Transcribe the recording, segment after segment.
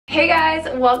Hey guys,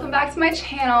 welcome back to my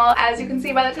channel. As you can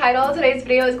see by the title, today's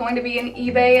video is going to be an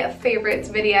eBay favorites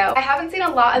video. I haven't seen a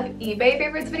lot of eBay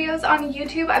favorites videos on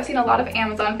YouTube. I've seen a lot of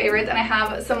Amazon favorites and I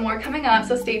have some more coming up,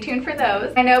 so stay tuned for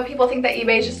those. I know people think that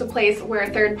eBay is just a place where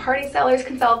third-party sellers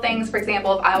can sell things. For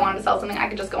example, if I wanted to sell something, I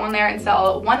could just go on there and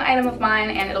sell one item of mine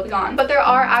and it'll be gone. But there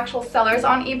are actual sellers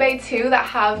on eBay too that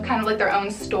have kind of like their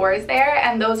own stores there,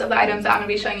 and those are the items that I'm going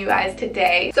to be showing you guys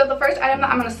today. So the first item that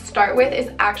I'm going to start with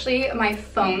is actually my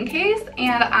phone case,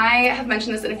 and I have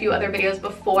mentioned this in a few other videos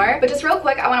before, but just real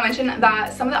quick, I want to mention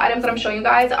that some of the items that I'm showing you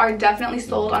guys are definitely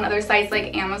sold on other sites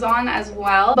like Amazon as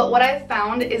well. But what I've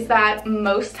found is that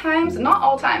most times, not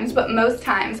all times, but most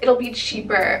times, it'll be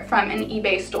cheaper from an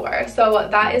eBay store. So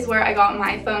that is where I got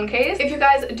my phone case. If you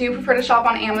guys do prefer to shop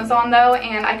on Amazon though,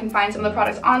 and I can find some of the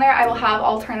products on there, I will have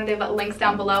alternative links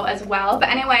down below as well. But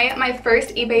anyway, my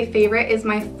first eBay favorite is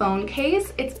my phone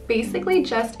case. It's basically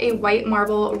just a white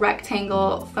marble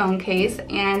rectangle phone case,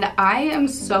 and I am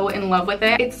so in love with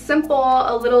it. It's simple,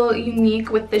 a little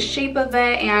unique with the shape of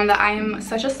it, and I am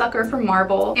such a sucker for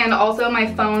marble. And also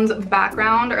my phone's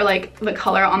background, or like the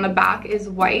color on the back, is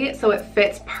white, so it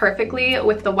fits perfectly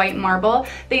with the white marble.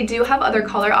 They do have other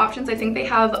color options. I think they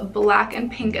have black and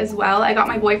pink as well. I got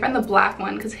my boyfriend the black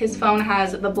one because his phone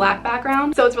has the black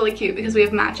background, so it's really cute because we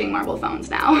have matching marble phones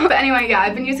now. But anyway, yeah,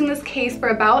 I've been using this case for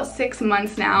about 6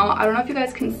 months now. I don't know if you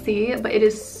guys can see, but it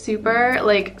is super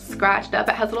like scratched up.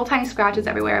 It has little tiny scratches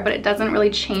everywhere, but it doesn't really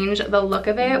change the look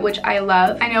of it, which I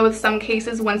love. I know with some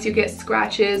cases, once you get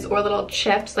scratches or little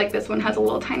chips, like this one has a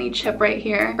little tiny chip right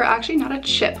here, or actually not a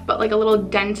chip, but like a little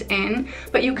dent in,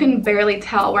 but you can barely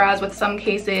tell, whereas with some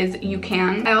cases you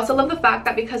can. I also love the fact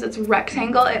that because it's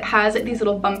rectangle, it has these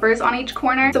little bumpers on each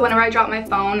corner, so whenever I drop my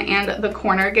phone and the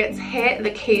corner gets hit,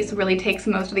 the case really takes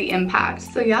most of the impact.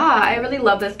 So yeah, I really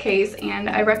love this case and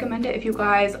I recommend it if you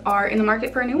guys are in the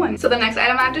market for a new one. So the next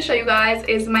item I have to show you guys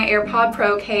is my Airpod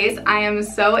Pro case. I am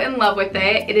so in love with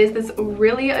it. It is this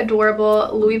really adorable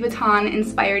Louis Vuitton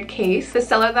inspired case. The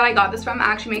seller that I got this from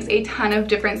actually makes a ton of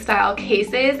different style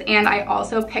cases, and I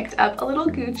also picked up a little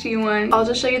Gucci one. I'll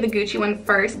just show you the Gucci one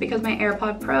first because my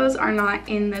AirPod Pros are not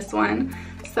in this one.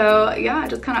 So yeah, it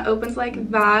just kind of opens like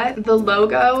that. The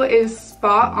logo is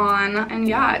spot on, and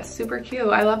yeah, it's super cute.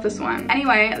 I love this one.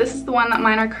 Anyway, this is the one that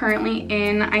mine are currently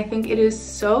in. I think it is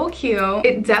so cute.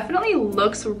 It definitely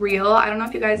looks real. I don't know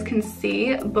if you guys can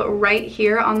see, but right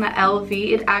here on the LV,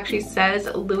 it actually says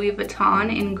Louis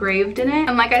Vuitton engraved in it.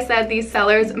 And like I said, these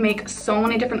sellers make so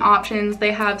many different options.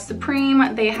 They have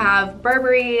Supreme, they have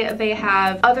Burberry, they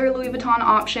have other Louis Vuitton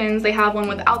options. They have one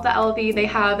without the LV. They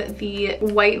have the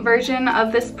white version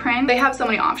of this print. They have so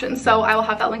many options, so I will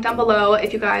have that link down below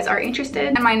if you guys are interested.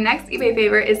 And my next eBay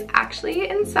favorite is actually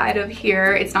inside of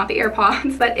here. It's not the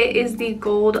AirPods, but it is the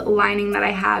gold lining that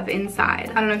I have inside.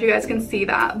 I don't know if you guys can see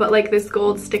that, but like this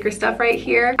gold sticker stuff right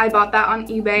here, I bought that on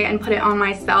eBay and put it on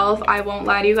myself. I won't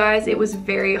lie to you guys, it was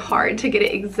very hard to get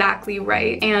it exactly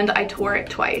right, and I tore it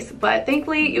twice, but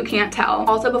thankfully you can't tell.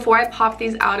 Also, before I pop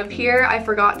these out of here, I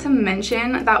forgot to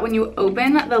mention that when you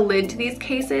open the lid to these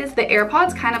cases, the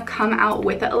AirPods kind of come out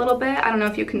with it a little bit. I don't know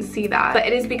if you can see that, but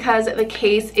it is because the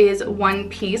case is one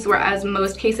piece, whereas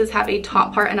most cases have a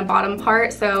top part and a bottom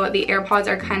part, so the AirPods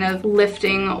are kind of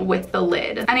lifting with the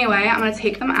lid. Anyway, I'm gonna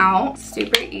take them out.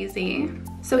 Super easy.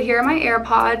 So here are my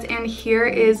AirPods, and here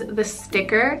is the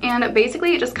sticker, and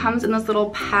basically it just comes in this little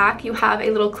pack. You have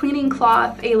a little cleaning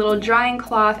cloth, a little drying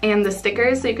cloth, and the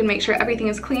stickers, so you can make sure everything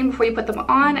is clean before you put them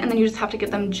on, and then you just have to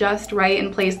get them just right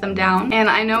and place them down. And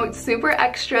I know it's super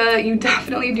extra, you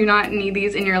definitely do not need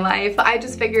these in your life, but I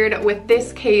just figured with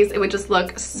this case it would just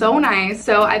look so nice,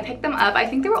 so I picked them up. I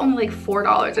think they were only like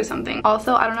 $4 or something.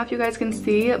 Also, I don't know if you guys can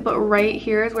see, but right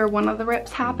here is where one of the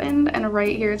rips happened, and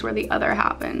right here is where the other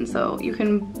happened, so you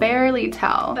can barely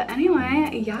tell. But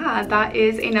anyway, yeah, that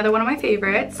is another one of my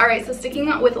favorites. All right, so sticking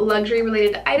with luxury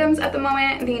related items at the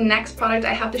moment, the next product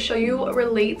I have to show you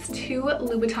relates to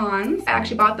Louboutins. I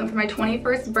actually bought them for my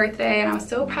 21st birthday, and I was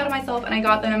so proud of myself, and I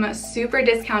got them super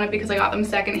discounted because I got them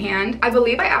secondhand. I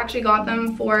believe I actually got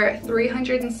them for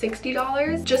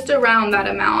 $360, just around that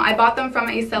amount. I bought them from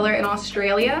a seller in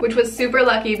Australia, which was super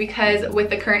lucky because with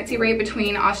the currency rate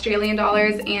between Australian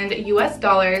dollars and US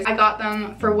dollars, I got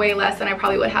them for way less than I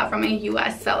probably would have from a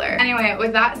US seller. Anyway,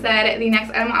 with that said, the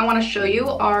next item I want to show you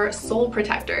are sole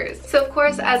protectors. So of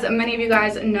course, as many of you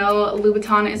guys know,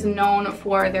 Louboutin is known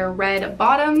for their red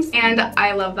bottoms, and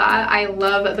I love that. I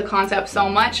love the concept so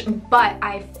much, but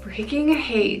I freaking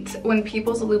hate when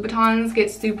people's Louboutins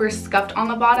get super scuffed on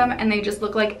the bottom and they just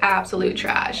look like absolute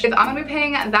trash. If I'm gonna be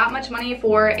paying that much money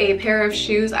for a pair of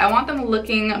shoes, I want them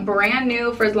looking brand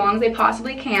new for as long as they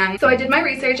possibly can. So I did my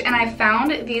research and I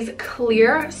found these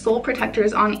clear sole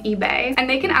protectors on eBay, and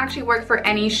they can actually work for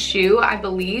any shoe, I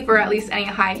believe, or at least any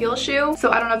high heel shoe.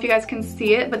 So I don't know if you guys can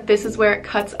see it, but this is where it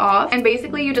cuts off, and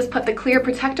basically you just put the clear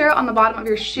protector on the bottom of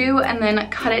your shoe and then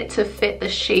cut it to fit the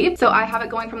shape. So I have it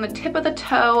going from the tip of the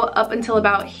toe up until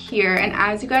about here, and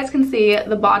as you guys can see,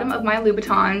 the bottom of my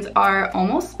Louboutins are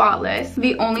almost spotless.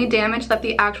 The only damage that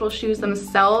the actual shoes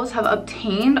themselves have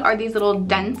obtained are these little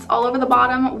dents all over the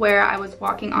bottom where I was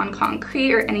walking on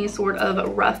concrete or any sort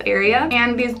of rough area,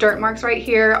 and these dirt marks right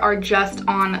here are just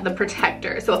on the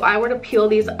protector. So if I were to peel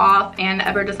these off and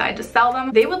ever decide to sell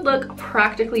them, they would look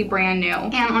practically brand new.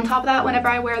 And on top of that, whenever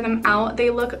I wear them out, they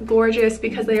look gorgeous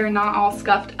because they are not all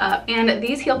scuffed up. And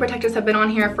these heel protectors have been on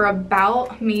here for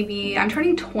about maybe, I'm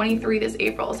turning 23 this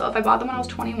April, so if I bought them when I was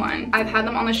 21, I've had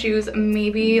them on the shoes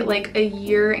maybe like a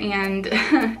year and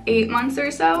 8 months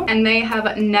or so, and they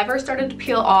have never started to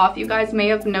peel off. You guys may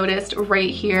have noticed right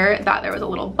here that there was a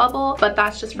little bubble, but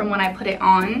that's just from when I put it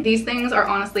on. These things are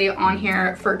honestly on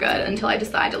here for good until I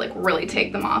decide to like really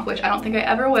take them off, which I don't think I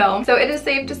ever will. So it is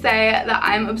safe to say that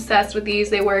I'm obsessed with these.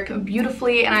 They work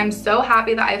beautifully and I'm so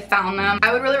happy that I found them.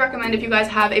 I would really recommend, if you guys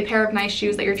have a pair of nice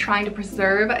shoes that you're trying to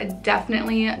preserve,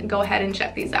 definitely go ahead and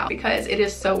check these out because it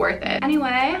is so worth it.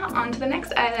 Anyway, on to the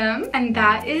next item, and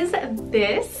that is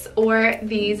this, or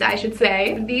these I should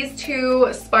say. These two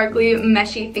sparkly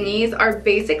meshy thingies are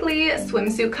basically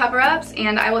swimsuit cover-ups,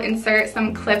 and I will insert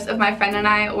some clips of my friend and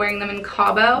I wearing them in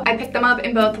Cabo. I picked them up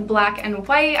in both black and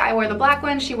white. I wore the black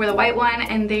one, she wore the white one,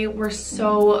 and they were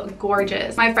so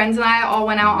gorgeous. My friends and I all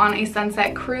went out on a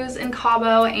sunset cruise in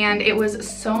Cabo, and it was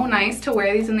so nice to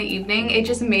wear these in the evening. It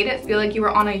just made it feel like you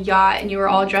were on a yacht and you were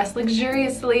all dressed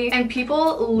luxuriously, and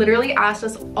people literally asked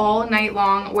us all night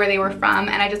long where they were from,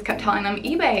 and I just kept telling them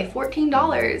eBay,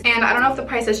 $14. And I don't know if the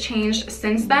price has changed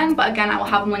since then, but again, I will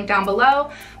have them linked down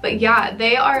below. But yeah,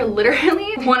 they are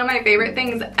literally one of my favorite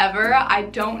things ever. I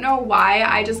don't know why,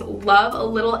 I just love a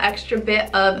little extra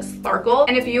bit of sparkle.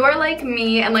 And if you are like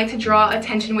me and like to draw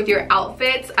attention with your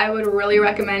outfits, I would really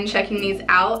recommend checking these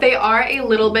out. They are a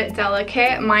little bit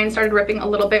delicate. Mine started ripping a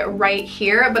little bit right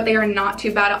here, but they are not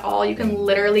too bad at all. You can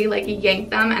literally like yank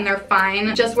them and they're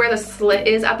fine. Just where the slit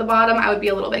is at the bottom, I would be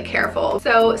a little bit careful.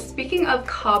 So speaking of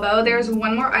Cabo, there's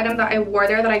one more item that I wore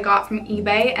there that I got from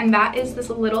eBay, and that is this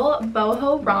little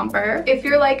boho romper. If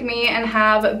you're like me and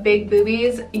have big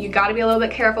boobies, you gotta be a little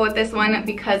bit careful with this one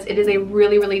because it is a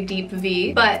really, really deep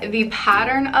V. But the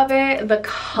pattern of it, the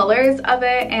colors of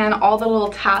it, and all the little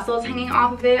tassels hanging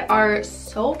off of it are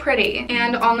so pretty.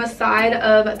 And on the side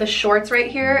of the shorts right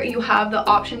here, you have the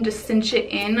option to cinch it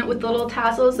in with the little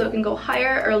tassels so it can go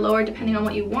higher or lower depending on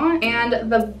what you want. And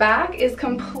the back is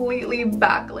completely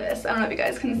backless. I don't know if you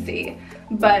guys can see,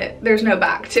 but there's no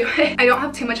back to it. I don't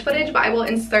have too much footage, but I will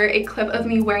insert a clip of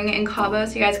me wearing it in Cabo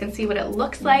so you guys can see what it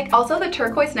looks like. Also, the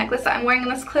turquoise necklace that I'm wearing in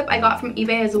this clip I got from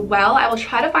eBay as well. I will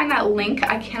try to find that link.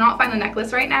 I cannot find the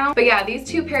necklace right now. But yeah, these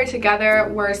two paired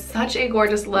together were such a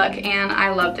gorgeous look and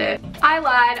I loved it. I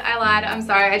lied, I'm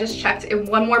sorry. I just checked in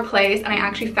one more place and I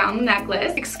actually found the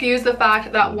necklace. Excuse the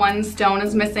fact that one stone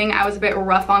is missing. I was a bit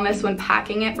rough on this when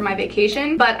packing it for my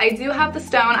vacation, but I do have the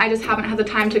stone. I just haven't had the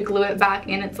time to glue it back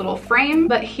in its little frame.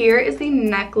 But here is the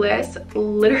necklace.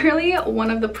 Literally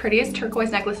one of the prettiest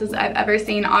turquoise necklaces I've ever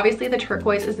seen. Obviously the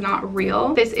turquoise is not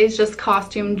real. This is just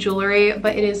costume jewelry,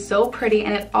 but it is so pretty,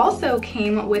 and it also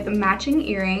came with matching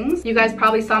earrings. You guys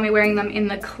probably saw me wearing them in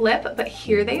the clip, but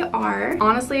here they are.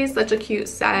 Honestly, such a cute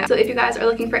set. So if you guys are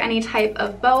looking for any type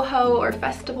of boho or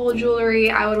festival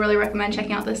jewelry, I would really recommend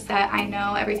checking out this set. I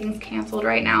know everything's canceled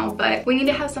right now, but we need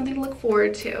to have something to look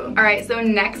forward to. All right, so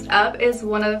next up is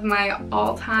one of my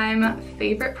all-time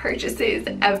favorite purchases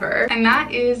ever, and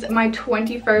that is my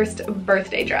 21st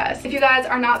birthday dress. If you guys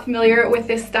are not familiar with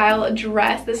this style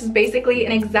dress, this is basically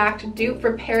an exact dupe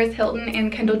for Paris Hilton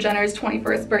and Kendall Jenner's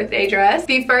 21st birthday dress.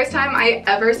 The first time I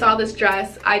ever saw this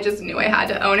dress, I just knew I had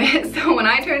to own it. So when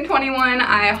I turned 21,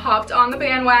 I hopped on the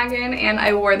bandwagon and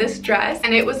I wore this dress,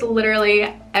 and it was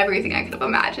literally everything I could have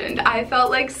imagined. I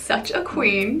felt like such a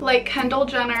queen. Like Kendall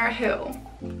Jenner, who?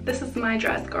 this is my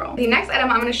dress, girl. The next item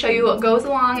I'm going to show you goes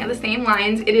along the same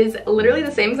lines. It is literally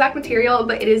the same exact material,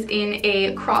 but it is in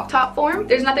a crop top form.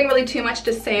 There's nothing really too much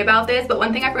to say about this, but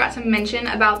one thing I forgot to mention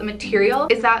about the material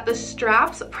is that the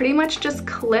straps pretty much just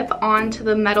clip onto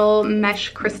the metal mesh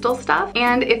crystal stuff,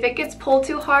 and if it gets pulled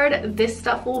too hard, this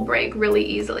stuff will break really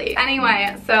easily.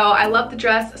 Anyway, so I love the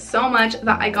dress so much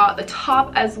that I got the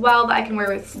top as well that I can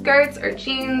wear with skirts or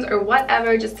jeans or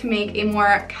whatever, just to make a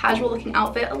more casual looking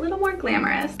outfit a little more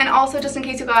glamorous. And also, just in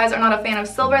case you guys are not a fan of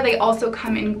silver, they also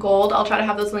come in gold. I'll try to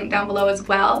have those linked down below as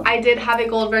well. I did have a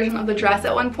gold version of the dress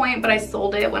at one point, but I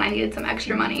sold it when I needed some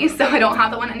extra money, so I don't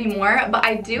have that one anymore. But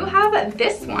I do have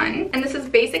this one, and this is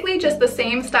basically just the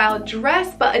same style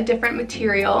dress but a different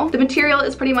material. The material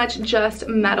is pretty much just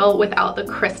metal without the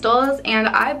crystals, and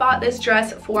I bought this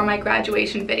dress for my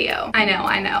graduation video. I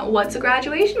know. What's a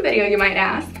graduation video, you might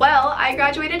ask? Well, I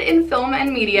graduated in film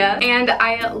and media, and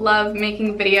I love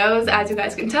making videos. As you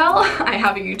guys can tell, I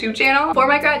have a YouTube channel. For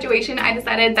my graduation, I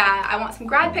decided that I want some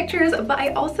grad pictures, but I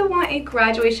also want a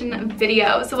graduation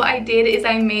video. So what I did is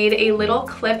I made a little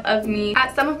clip of me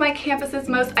at some of my campus's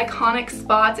most iconic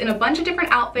spots in a bunch of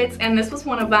different outfits, and this was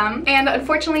one of them. And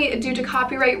unfortunately, due to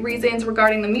copyright reasons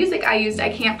regarding the music I used, I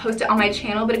can't post it on my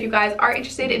channel, but if you guys are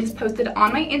interested, it is posted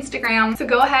on my Instagram. So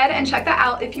go ahead and check that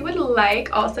out if you would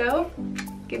like. Also,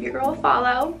 give your girl a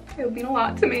follow. It would mean a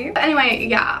lot to me. But anyway,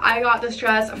 yeah, I got this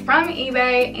dress from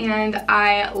eBay and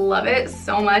I love it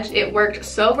so much. It worked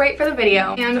so great for the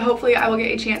video, and hopefully I will get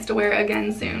a chance to wear it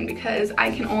again soon, because I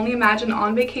can only imagine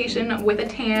on vacation with a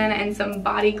tan and some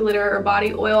body glitter or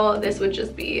body oil, this would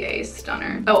just be a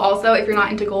stunner. Oh, also, if you're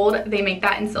not into gold, they make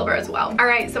that in silver as well. All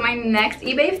right, so my next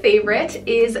eBay favorite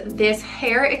is this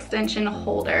hair extension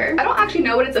holder. I don't actually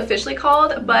know what it's officially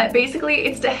called, but basically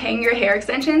it's to hang your hair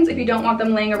extensions if you don't want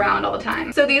them laying around all the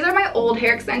time. So these are my old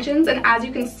hair extensions, and as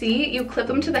you can see, you clip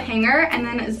them to the hanger and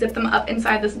then zip them up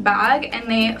inside this bag, and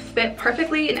they fit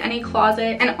perfectly in any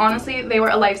closet. And honestly, they were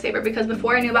a lifesaver, because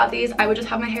before I knew about these, I would just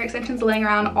have my hair extensions laying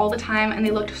around all the time and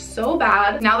they looked so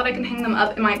bad. Now that I can hang them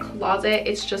up in my closet,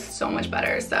 it's just so much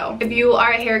better. So if you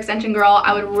are a hair extension girl,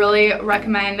 I would really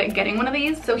recommend getting one of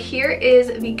these. So here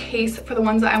is the case for the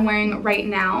ones that I'm wearing right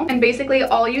now, and basically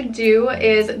all you do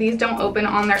is these don't open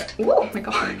on their, oh my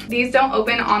god, these don't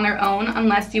open on their own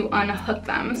unless you unhook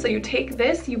them. So you take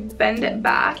this, you bend it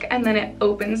back, and then it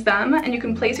opens them, and you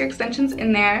can place your extensions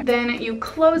in there. Then you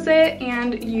close it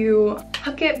and you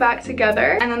hook it back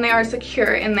together, and then they are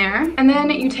secure in there. And then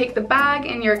you take the bag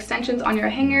and your extensions on your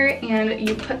hanger, and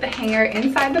you put the hanger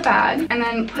inside the bag and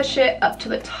then push it up to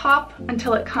the top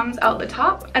until it comes out the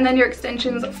top, and then your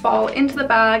extensions fall into the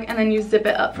bag, and then you zip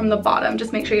it up from the bottom.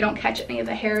 Just make sure you don't catch any of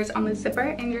the hairs on the zipper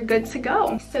and you're good to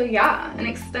go. So yeah, an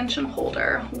extension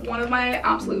holder, one of my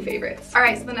absolute favorites. All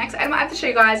right, so the next item I have to show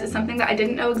you guys is something that I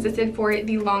didn't know existed for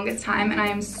the longest time, and I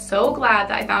am so glad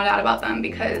that I found out about them,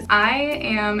 because I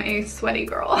am a sweaty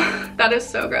girl. That is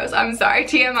so gross. I'm sorry,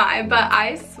 TMI, but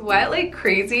I sweat like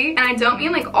crazy. And I don't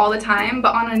mean like all the time,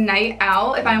 but on a night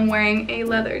out, if I'm wearing a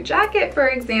leather jacket, for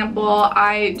example,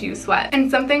 I do sweat.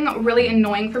 And something really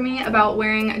annoying for me about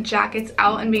wearing jackets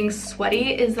out and being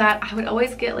sweaty is that I would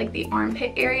always get like the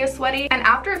armpit area sweaty. And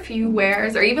after a few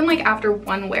wears, or even like after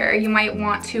one wear, you might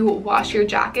want to wash your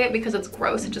jacket, because it's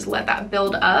gross to just let that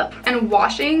build up. And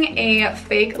washing a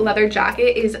fake leather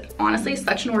jacket is honestly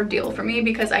such an ordeal for me,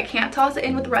 because I can't toss it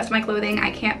in with the rest of my clothing.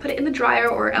 I can't put it in the dryer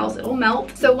or else it'll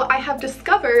melt. So what I have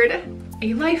discovered,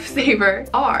 a lifesaver,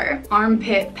 are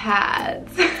armpit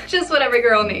pads. Just what every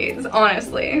girl needs,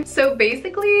 honestly. So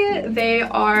basically they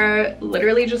are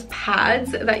literally just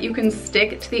pads that you can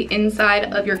stick to the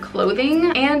inside of your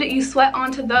clothing, and you sweat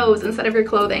onto those instead of your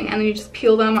clothing, and then you just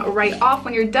peel them right off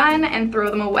when you're done and throw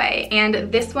them away.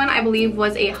 And this one I believe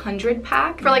was a 100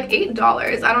 pack for like $8.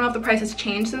 I don't know if the price has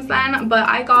changed since then, but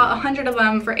I got 100 of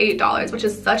them for $8, which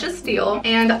is such a steal.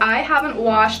 And I haven't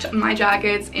washed my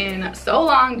jackets in so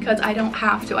long because I don't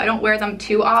have to. I don't wear them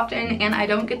too often, and I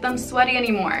don't get them sweaty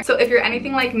anymore. So if you're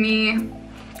anything like me,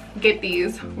 get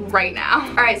these right now.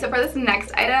 All right, so for this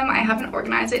next item, I haven't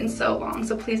organized it in so long,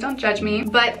 so please don't judge me,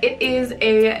 but it is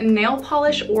a nail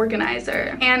polish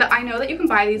organizer. And I know that you can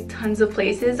buy these tons of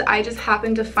places. I just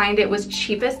happened to find it was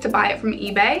cheapest to buy it from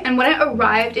eBay. And when it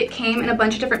arrived, it came in a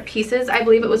bunch of different pieces. I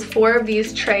believe it was 4 of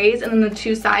these trays, and then the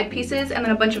 2 side pieces, and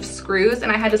then a bunch of screws,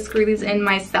 and I had to screw these in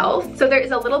myself. So there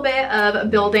is a little bit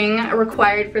of building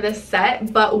required for this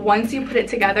set, but once you put it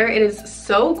together, it is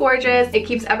so gorgeous. It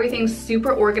keeps everything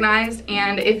super organized. organized,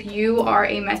 and if you are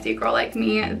a messy girl like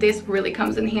me, this really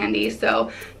comes in handy.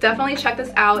 So definitely check this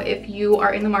out if you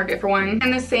are in the market for one.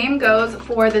 And the same goes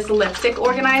for this lipstick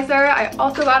organizer. I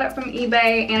also got it from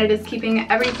eBay, and it is keeping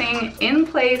everything in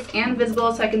place and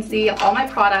visible so I can see all my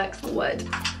products. What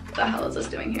the hell is this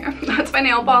doing here? That's my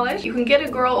nail polish. You can get a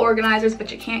girl organizers,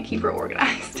 but you can't keep her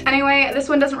organized. Anyway, this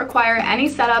one doesn't require any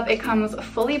setup. It comes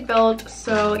fully built.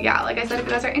 So yeah, like I said, if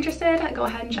you guys are interested, go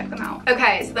ahead and check them out.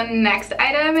 Okay, so the next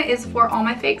item is for all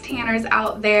my fake tanners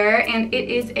out there, and it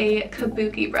is a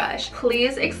kabuki brush.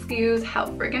 Please excuse how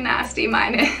freaking nasty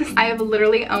mine is. I have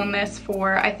literally owned this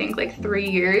for I think like 3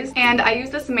 years, and I use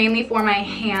this mainly for my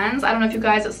hands. I don't know if you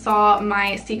guys saw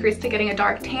my secrets to getting a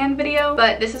dark tan video,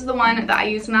 but this is the one that I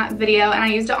used in that video, and I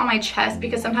used it on my chest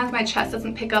because sometimes my chest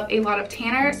doesn't pick up a lot of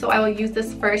tanner, so I will use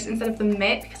this first instead of the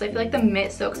mitt because I feel like the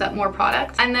mitt soaks up more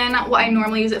product. And then what I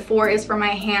normally use it for is for my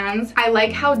hands. I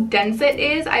like how dense it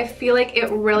is. I feel like it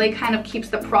really kind of keeps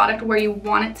the product where you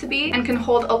want it to be and can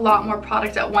hold a lot more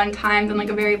product at one time than like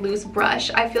a very loose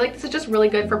brush. I feel like this is just really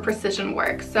good for precision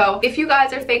work. So if you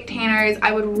guys are fake tanners,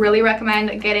 I would really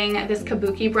recommend getting this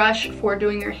kabuki brush for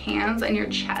doing your hands and your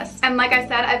chest. And like I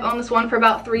said, I've owned this one for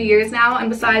about 3 years now, and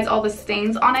besides all the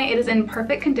stains on it, it is in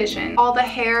perfect condition. All the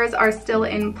hairs are still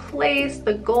in place.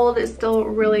 The gold is still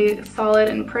really solid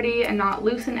and pretty and not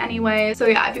loose in any way. So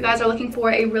yeah, if you guys are looking for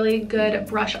a really good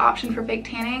brush option for fake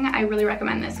tanning, I really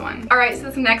recommend this one. All right, so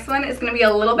this next one is gonna be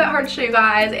a little bit hard to show you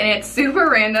guys, and it's super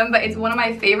random, but it's one of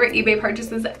my favorite eBay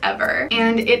purchases ever.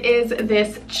 And it is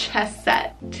this chest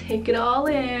set. Take it all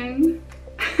in.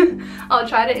 I'll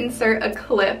try to insert a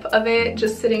clip of it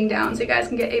just sitting down so you guys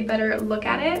can get a better look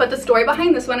at it. But the story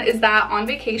behind this one is that on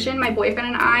vacation, my boyfriend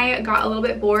and I got a little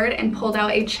bit bored and pulled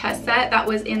out a chess set that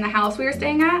was in the house we were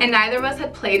staying at. And neither of us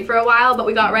had played for a while, but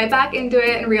we got right back into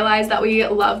it and realized that we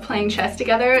love playing chess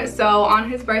together. So on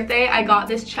his birthday, I got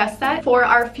this chess set for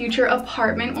our future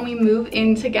apartment when we move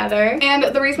in together. And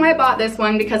the reason why I bought this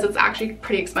one, because it's actually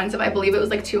pretty expensive. I believe it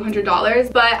was like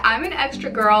 $200, but I'm an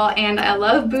extra girl and I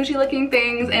love bougie looking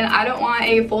things, and I don't want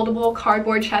a foldable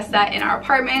cardboard chess set in our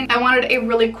apartment. I wanted a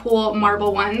really cool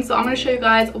marble one, so I'm going to show you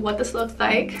guys what this looks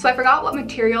like. So I forgot what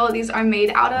material these are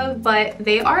made out of, but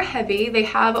they are heavy, they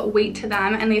have weight to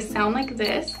them, and they sound like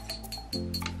this.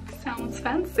 Sounds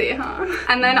fancy, huh?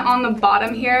 And then on the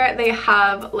bottom here they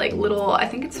have like little, I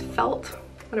think it's felt,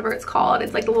 whatever it's called.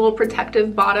 It's like the little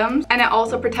protective bottoms, and it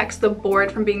also protects the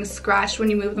board from being scratched when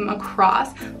you move them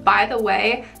across. By the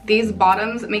way, these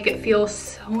bottoms make it feel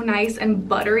so nice and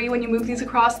buttery when you move these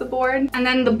across the board. And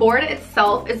then the board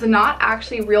itself is not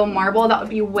actually real marble. That would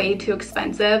be way too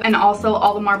expensive, and also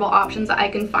all the marble options that I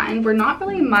can find were not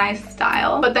really my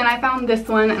style. But then I found this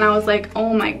one and I was like,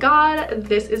 oh my god,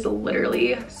 this is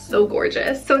literally so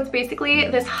gorgeous. So it's basically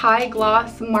this high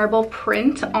gloss marble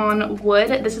print on wood.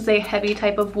 This is a heavy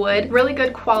type of wood, really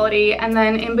good quality. And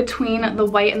then in between the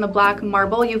white and the black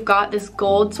marble, you've got this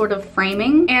gold sort of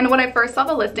framing. And when I first saw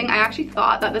the listing, I actually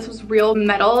thought that this was real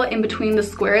metal in between the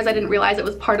squares. I didn't realize it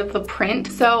was part of the print.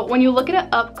 So when you look at it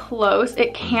up close,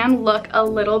 it can look a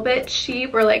little bit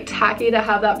cheap or like tacky to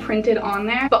have that printed on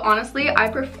there. But honestly, I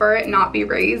prefer it not be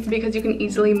raised because you can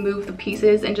easily move the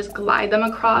pieces and just glide them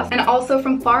across. And also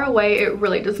from far away, it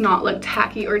really does not look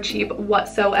tacky or cheap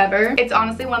whatsoever. It's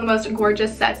honestly one of the most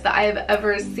gorgeous sets that I have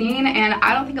ever seen, and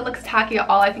I don't think it looks tacky at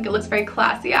all. I think it looks very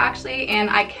classy actually, and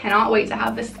I cannot wait to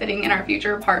have this fitting in our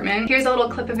future apartment. Here's a little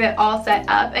clip of it all set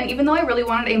up, and even though I really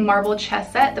wanted a marble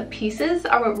chess set, the pieces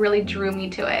are what really drew me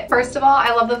to it. First of all,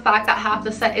 I love the fact that half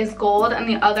the set is gold and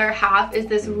the other half is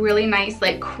this really nice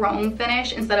like chrome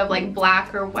finish instead of like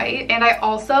black or white. And I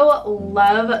also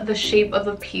love the shape of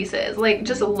the pieces. Like,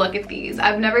 just look at these.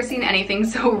 I've never seen anything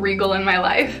so regal in my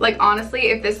life. Like, honestly,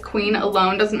 if this queen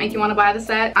alone doesn't make you want to buy the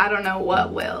set, I don't know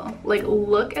what will. Like,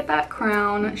 look at that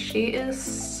crown. She is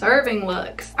serving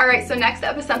looks. All right, so next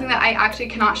up is something that I actually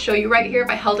cannot show you right here. If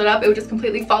I held it up, it would just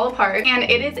completely fall apart. And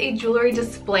it is a jewelry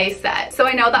display set. So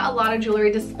I know that a lot of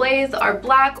jewelry displays are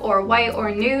black or white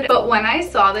or nude, but when I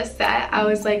saw this set, I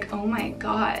was like, oh my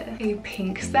god, a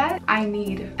pink set I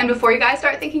need. And before you guys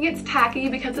start thinking it's tacky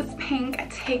because it's pink,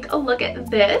 take a look at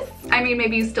this. I mean,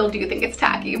 maybe you still do think it's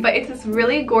tacky, but it's this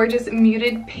really gorgeous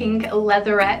muted pink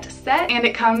leatherette set, and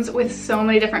it comes with so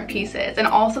many different pieces. And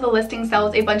also the listing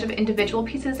sells a bunch of individual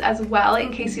pieces as well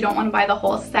in case you don't want to buy the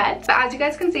whole set. But as you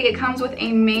guys can see, it comes with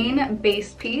a main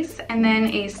base piece and then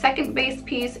a second base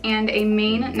piece and a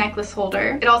main necklace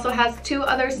holder. It also has two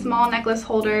other small necklace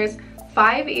holders,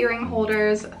 5 earring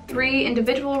holders, 3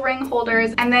 individual ring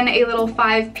holders, and then a little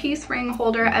 5-piece ring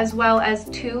holder, as well as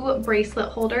 2 bracelet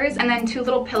holders, and then 2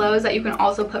 little pillows that you can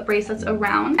also put bracelets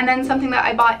around. And then something that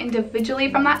I bought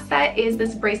individually from that set is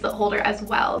this bracelet holder as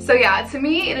well. So yeah, to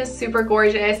me it is super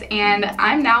gorgeous, and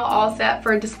I'm now all set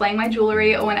for displaying my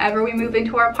jewelry whenever we move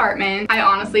into our apartment. I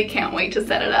honestly can't wait to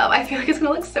set it up. I feel like it's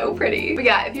gonna look so pretty. But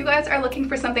yeah, if you guys are looking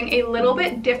for something a little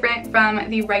bit different from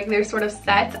the regular sort of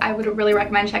set, I would really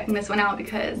recommend checking this one out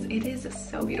because it is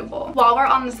so beautiful. While we're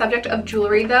on the subject of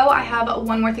jewelry though, I have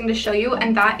one more thing to show you,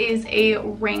 and that is a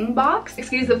ring box.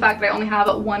 Excuse the fact that I only have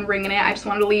 1 ring in it. I just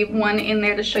wanted to leave one in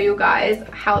there to show you guys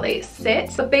how they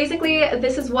sit. But basically,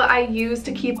 this is what I use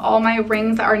to keep all my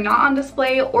rings that are not on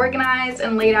display organized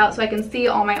and laid out so I can see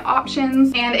all my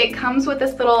options. And it comes with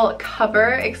this little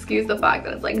cover. Excuse the fact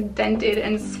that it's like dented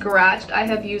and scratched. I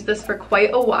have used this for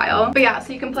quite a while. But yeah,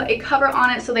 so you can put a cover on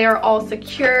it so they are all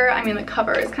secure. I mean, the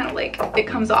cover is kind of like, it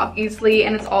comes off easily,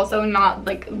 and it's also not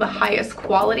like the highest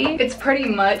quality. It's pretty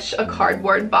much a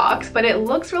cardboard box, but it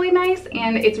looks really nice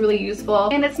and it's really useful,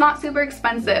 and it's not super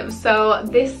expensive. So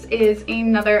this is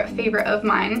another favorite of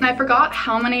mine. And I forgot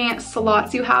how many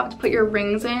slots you have to put your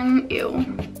rings in.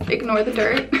 Ew, ignore the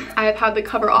dirt. I've had the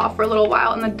cover off for a little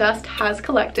while and the dust has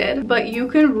collected, but you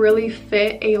can really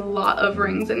fit a lot of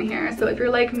rings in here. So if you're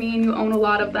like me and you own a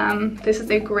lot of them, this is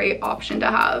a great option to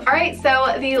have. All right,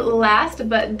 so the last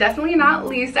but definitely not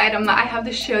least item that I have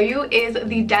to show you is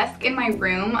the desk in my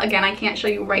room. Again, I can't show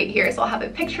you right here, so I'll have a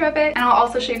picture of it and I'll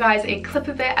also show you guys a clip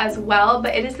of it as well.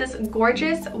 But it is this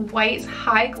gorgeous white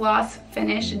high gloss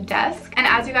finish desk, and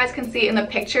as you guys can see in the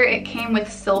picture, it came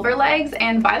with silver legs.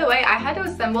 And by the way, I had to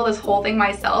assemble this whole thing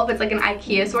myself. It's like an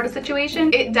IKEA sort of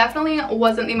situation. It definitely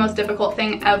wasn't the most difficult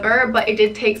thing ever, but it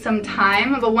did take some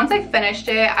time. But once I finished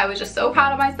it, I was just so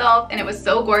proud of myself and it was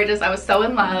so gorgeous. I was so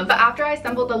in love. But after I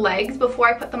assembled the legs, before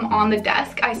I put them on the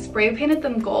desk, I spray painted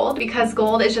them gold because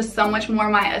gold is just so much more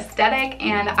my aesthetic,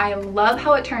 and I love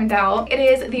how it turned out. It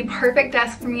is the perfect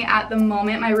desk for me at the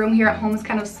moment. My room here at home is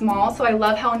kind of small, so I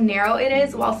love how narrow it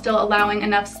is while still allowing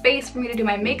enough space for me to do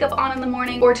my makeup on in the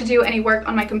morning or to do any work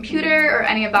on my computer or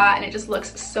any of that, and it just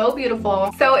looks so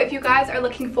beautiful. So if you guys are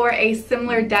looking for a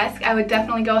similar desk, I would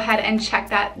definitely go ahead and check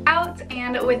that out.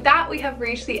 And with that, we have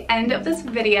reached the end of this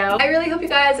video. I really hope you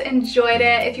guys enjoyed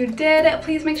it. If you did,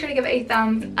 please make sure to give it a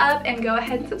thumbs up and go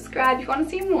ahead and subscribe if you want to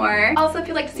see more. Also, if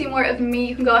you'd like to see more of me,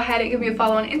 you can go ahead and give me a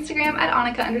follow on Instagram at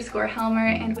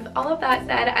Annika_Helmer. And with all of that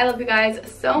said, I love you guys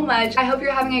so much. I hope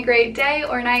you're having a great day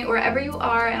or night wherever you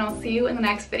are, and I'll see you in the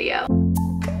next video.